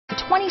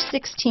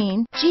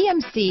2016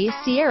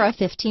 GMC Sierra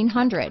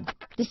 1500.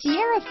 The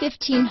Sierra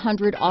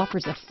 1500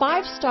 offers a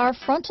 5-star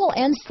frontal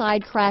and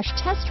side crash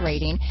test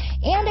rating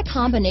and a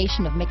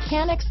combination of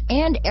mechanics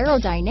and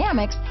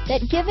aerodynamics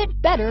that give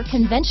it better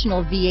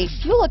conventional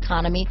V8 fuel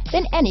economy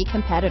than any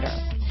competitor.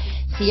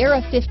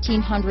 Sierra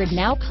 1500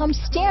 now comes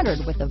standard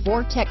with a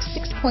Vortex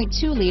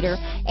 6.2-liter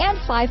and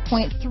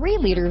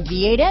 5.3-liter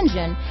V8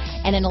 engine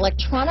and an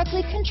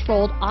electronically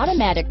controlled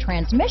automatic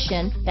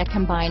transmission that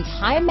combines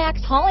high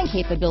max hauling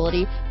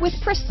capability with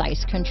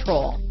precise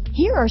control.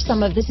 Here are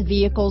some of this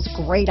vehicle's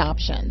great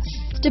options: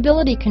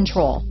 stability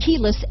control,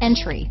 keyless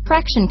entry,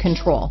 traction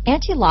control,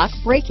 anti-lock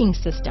braking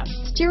system,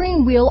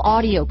 steering wheel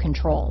audio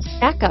controls,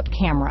 backup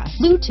camera,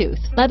 Bluetooth,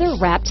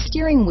 leather-wrapped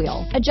steering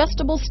wheel,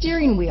 adjustable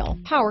steering wheel,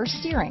 power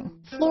steering,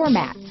 floor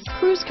mats,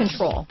 cruise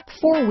control,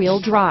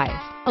 4-wheel drive,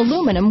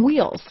 aluminum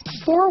wheels,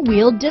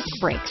 4-wheel disc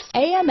brakes,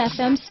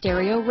 AM/FM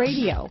stereo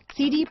radio,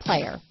 CD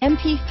player,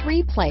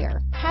 MP3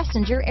 player,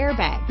 passenger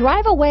airbag.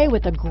 Drive away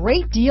with a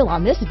great deal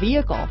on this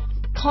vehicle.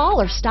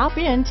 Call or stop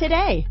in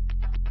today.